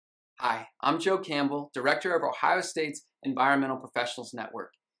Hi, I'm Joe Campbell, Director of Ohio State's Environmental Professionals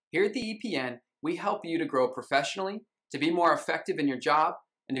Network. Here at the EPN, we help you to grow professionally, to be more effective in your job,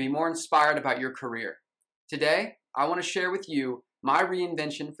 and to be more inspired about your career. Today, I want to share with you my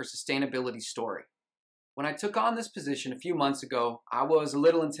reinvention for sustainability story. When I took on this position a few months ago, I was a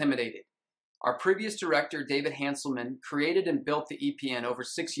little intimidated. Our previous director, David Hanselman, created and built the EPN over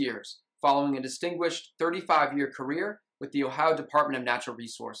 6 years, following a distinguished 35-year career with the Ohio Department of Natural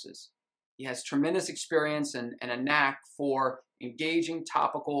Resources. He has tremendous experience and a knack for engaging,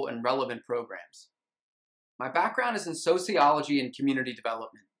 topical, and relevant programs. My background is in sociology and community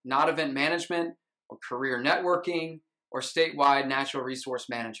development, not event management or career networking or statewide natural resource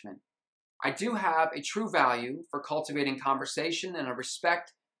management. I do have a true value for cultivating conversation and a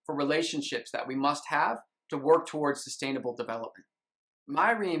respect for relationships that we must have to work towards sustainable development.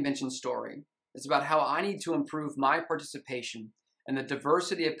 My reinvention story is about how I need to improve my participation in the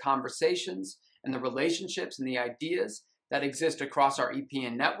diversity of conversations and the relationships and the ideas that exist across our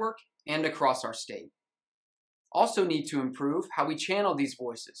EPN network and across our state. Also need to improve how we channel these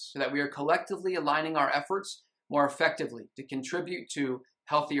voices so that we are collectively aligning our efforts more effectively to contribute to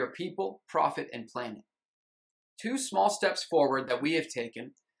healthier people, profit, and planet. 2 small steps forward that we have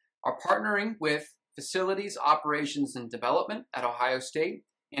taken are partnering with Facilities, Operations, and Development at Ohio State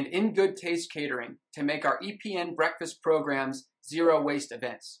and In Good Taste Catering to make our EPN breakfast programs zero-waste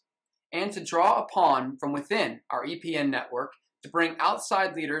events, and to draw upon from within our EPN network to bring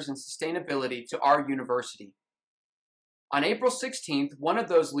outside leaders in sustainability to our university. On April 16th, one of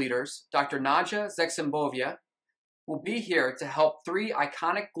those leaders, Dr. Nadja Zeximbovia, will be here to help 3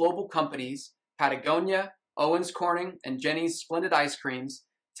 iconic global companies, Patagonia, Owens Corning, and Jenny's Splendid Ice Creams,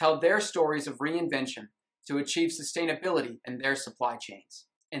 tell their stories of reinvention to achieve sustainability in their supply chains.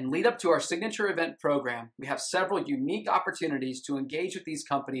 In lead up to our signature event program, we have several unique opportunities to engage with these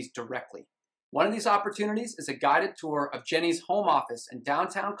companies directly. One of these opportunities is a guided tour of Jenny's home office in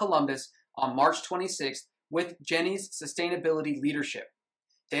downtown Columbus on March 26th with Jenny's sustainability leadership.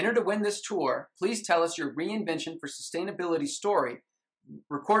 To enter to win this tour, please tell us your reinvention for sustainability story.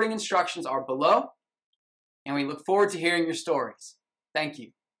 Recording instructions are below, and we look forward to hearing your stories. Thank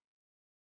you.